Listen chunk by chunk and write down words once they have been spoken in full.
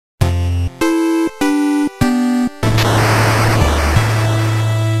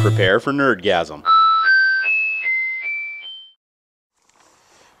Prepare for Nerdgasm.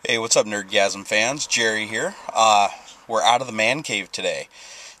 Hey, what's up, Nerdgasm fans? Jerry here. We're out of the man cave today.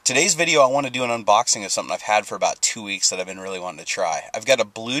 Today's video, I want to do an unboxing of something I've had for about 2 weeks that I've been really wanting to try. I've got a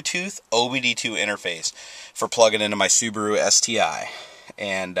Bluetooth OBD2 interface for plugging into my Subaru STI.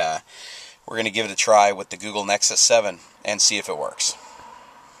 And we're going to give it a try with the Google Nexus 7 and see if it works.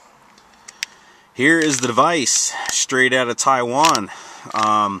 Here is the device, straight out of Taiwan.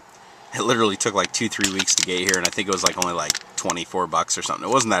 It literally took like 2-3 weeks to get here, and I think it was only like 24 bucks or something.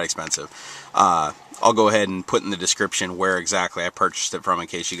 It wasn't that expensive. I'll go ahead and put in the description where exactly I purchased it from in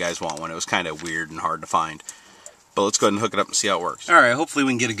case you guys want one. It was kind of weird and hard to find. But let's go ahead and hook it up and see how it works. Alright, hopefully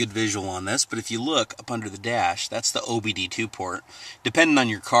we can get a good visual on this, but if you look up under the dash, that's the OBD2 port. Depending on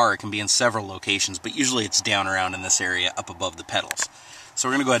your car, it can be in several locations, but usually it's down around in this area up above the pedals. So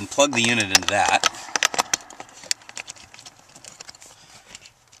we're going to go ahead and plug the unit into that.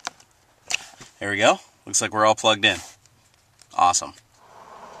 There we go. Looks like we're all plugged in. Awesome.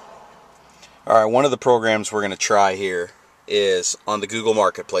 Alright, one of the programs we're going to try here is on the Google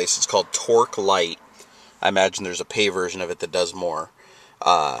Marketplace. It's called Torque Lite. I imagine there's a pay version of it that does more.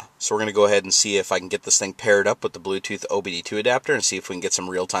 So we're going to go ahead and see if I can get this thing paired up with the Bluetooth OBD2 adapter and see if we can get some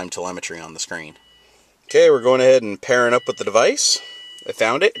real-time telemetry on the screen. Okay, we're going ahead and pairing up with the device. I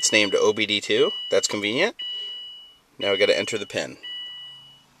found it. It's named OBD2. That's convenient. Now we got to enter the pin.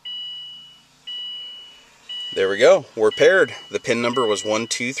 There we go. We're paired. The pin number was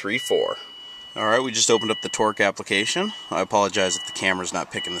 1234. Alright, we just opened up the Torque application. I apologize if the camera's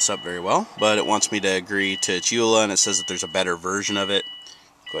not picking this up very well, but it wants me to agree to its EULA, and it says that there's a better version of it.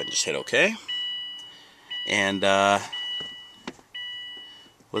 Go ahead and just hit OK. And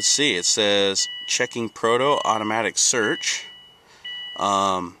let's see, it says checking Proto automatic search.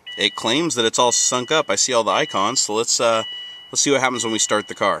 It claims that it's all sunk up. I see all the icons, so let's see what happens when we start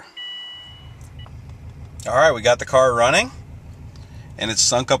the car. Alright, we got the car running, and it's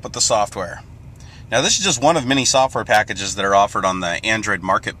sunk up with the software. Now this is just one of many software packages that are offered on the Android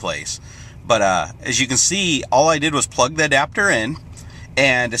Marketplace. But as you can see, all I did was plug the adapter in,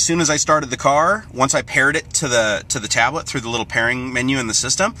 and as soon as I started the car, once I paired it to the tablet through the little pairing menu in the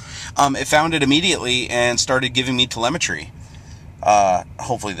system, it found it immediately and started giving me telemetry.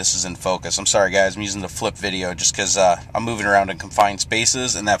 Hopefully this is in focus. I'm sorry guys, I'm using the flip video just because I'm moving around in confined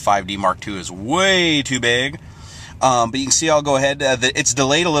spaces, and that 5D Mark II is way too big. But you can see, I'll go ahead, it's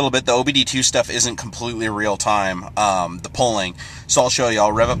delayed a little bit. The OBD2 stuff isn't completely real time, the polling. So I'll show you,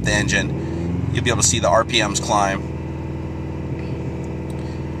 I'll rev up the engine. You'll be able to see the RPMs climb.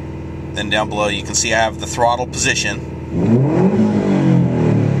 Then down below you can see I have the throttle position.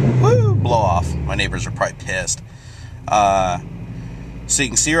 Woo! Blow off. My neighbors are probably pissed. So you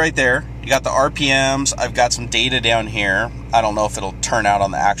can see right there, you got the RPMs. I've got some data down here. I don't know if it'll turn out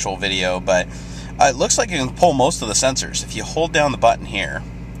on the actual video, but it looks like you can pull most of the sensors. If you hold down the button here,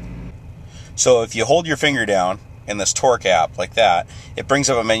 so if you hold your finger down in this Torque app like that, it brings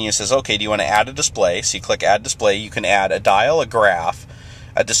up a menu that says, okay, do you want to add a display? So you click add display. You can add a dial, a graph,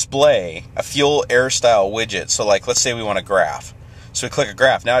 a display, a fuel air style widget. So like, let's say we want a graph. So we click a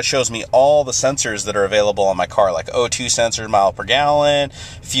graph. Now it shows me all the sensors that are available on my car, like O2 sensors, mile per gallon,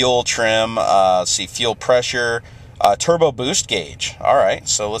 fuel trim, let's see, fuel pressure, turbo boost gauge. Alright,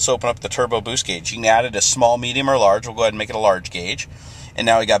 so let's open up the turbo boost gauge. You can add it as small, medium, or large. We'll go ahead and make it a large gauge. And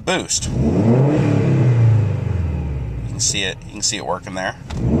now we got boost. You can see it working there.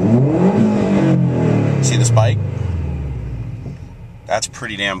 See the spike? That's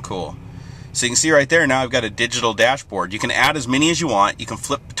pretty damn cool. So you can see right there, now I've got a digital dashboard. You can add as many as you want. You can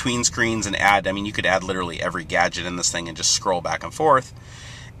flip between screens and add, I mean, you could add literally every gadget in this thing and just scroll back and forth.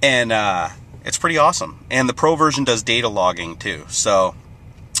 And it's pretty awesome. And the Pro version does data logging too. So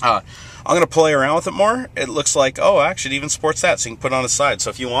I'm going to play around with it more. It looks like, oh, actually it even supports that, so you can put it on the side. So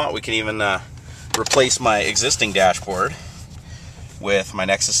if you want, we can even replace my existing dashboard with my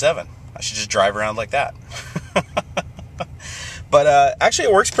Nexus 7. I should just drive around like that. But actually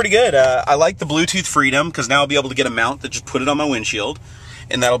it works pretty good. I like the Bluetooth freedom, because now I'll be able to get a mount that just put it on my windshield,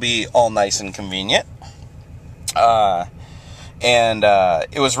 and that'll be all nice and convenient.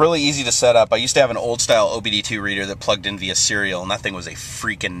 It was really easy to set up. I used to have an old style OBD2 reader that plugged in via serial, and that thing was a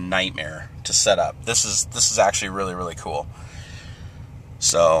freaking nightmare to set up. This is actually really, really cool.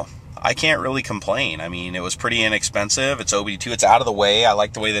 So I can't really complain. I mean, it was pretty inexpensive. It's OBD2. It's out of the way. I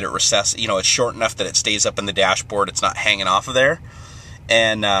like the way that it recesses. You know, it's short enough that it stays up in the dashboard. It's not hanging off of there.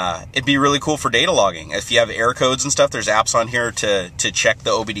 And it'd be really cool for data logging. If you have error codes and stuff, there's apps on here to check the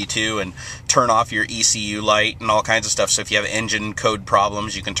OBD2 and turn off your ECU light and all kinds of stuff. So if you have engine code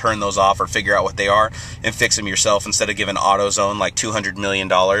problems, you can turn those off or figure out what they are and fix them yourself instead of giving AutoZone like $200 million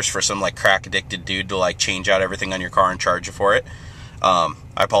for some like crack addicted dude to like change out everything on your car and charge you for it. I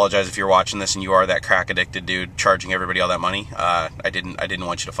apologize if you're watching this and you are that crack addicted dude charging everybody all that money. I didn't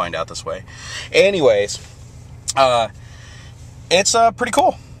want you to find out this way. Anyways, it's pretty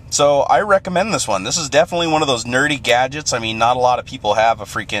cool. So I recommend this one. This is definitely one of those nerdy gadgets. I mean, not a lot of people have a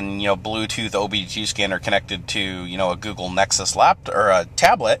freaking, Bluetooth OBD2 scanner connected to, a Google Nexus laptop or a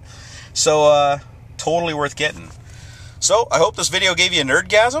tablet. So totally worth getting. So I hope this video gave you a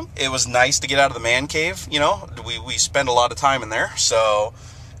nerdgasm. It was nice to get out of the man cave. We spend a lot of time in there. So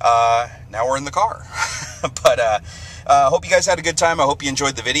now we're in the car. But hope you guys had a good time. I hope you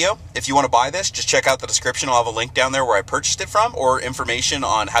enjoyed the video. If you want to buy this, just check out the description. I'll have a link down there where I purchased it from, or information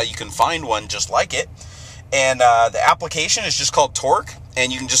on how you can find one just like it. And the application is just called Torque,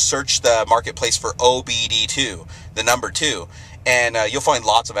 and you can just search the marketplace for OBD2, the number 2, and you'll find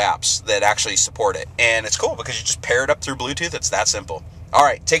lots of apps that actually support it. And it's cool because you just pair it up through Bluetooth. It's that simple. All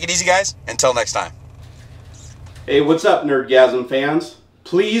right, take it easy, guys. Until next time. Hey, what's up, Nerdgasm fans?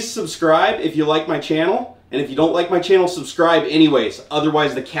 Please subscribe if you like my channel. And if you don't like my channel, subscribe anyways.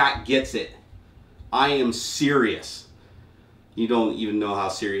 Otherwise, the cat gets it. I am serious. You don't even know how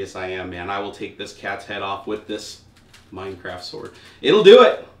serious I am, man. I will take this cat's head off with this Minecraft sword. It'll do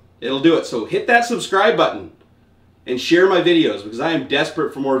it. It'll do it. So hit that subscribe button and share my videos because I am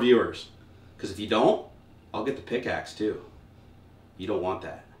desperate for more viewers. Because if you don't, I'll get the pickaxe too. You don't want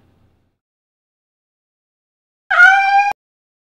that.